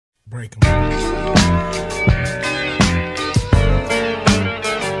Break 'em.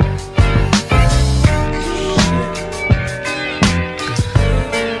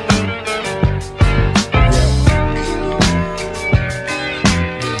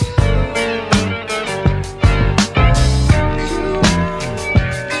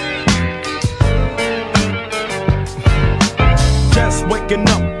 Waking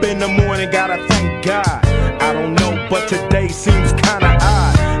up in the morning, gotta thank God. I don't know, but today seems kinda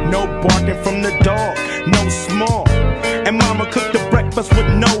odd. No barking from the dog, no small. And mama cooked the breakfast with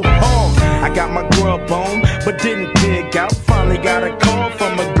no hog. I got my grub on, but didn't dig out. Finally got a call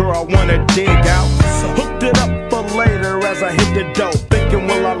from a girl I wanna dig out. So hooked it up for later as I hit the dough. Thinking,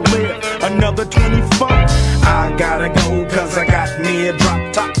 will I live another 24? I gotta go, cause I got me a drop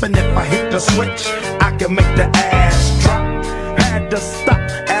top. And if I hit the switch, I can make the ass drop. Had to stop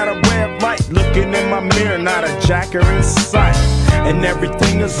at a red light, looking in my mirror, not a jacker in sight. And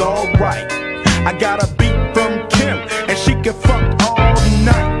everything is alright. I got a beat from Kim, and she can fuck all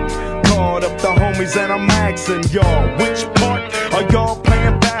night. Called up the homies and I'm asking y'all, which part are y'all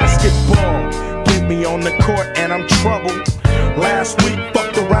playing basketball? Get me on the court and I'm troubled. Last week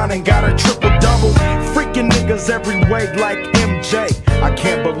fucked around and got a triple-double. Freaking niggas every way like MJ. I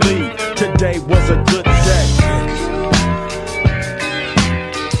can't believe today was a good day.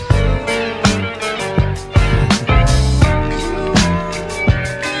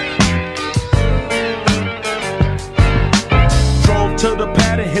 To the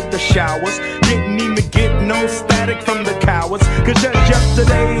pad and hit the showers. Didn't even get no static from the cowards. Cause just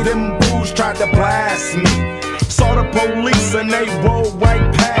yesterday them bulls tried to blast me. Saw the police and they rolled right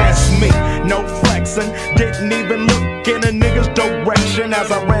past me. No flexing, didn't even look in a nigga's direction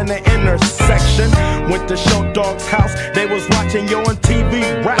as I ran the intersection. Went to Show Dog's house, they was watching Yo on TV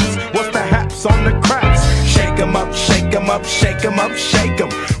raps. What's the haps on the craps? Shake 'em up, shake 'em up, shake 'em up, shake 'em.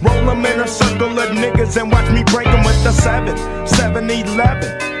 Roll 'em in a circle of niggas and watch me break 'em with the 7-11,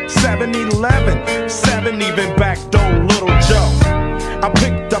 7-11, 7 even backdoor Little Joe. I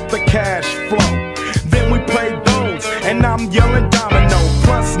picked up the cash flow, then we played bones, and I'm yelling domino.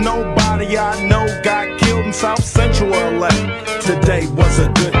 Plus nobody I know got killed in South Central LA. Today was a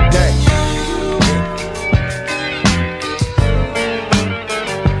good day.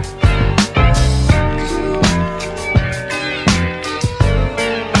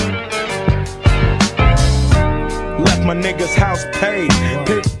 My nigga's house paid.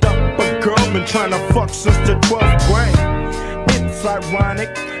 Picked up a girl, been trying to fuck since the 12th grade. It's ironic,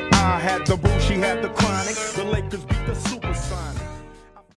 I had the boo, she had the chronic. The Lakers beat the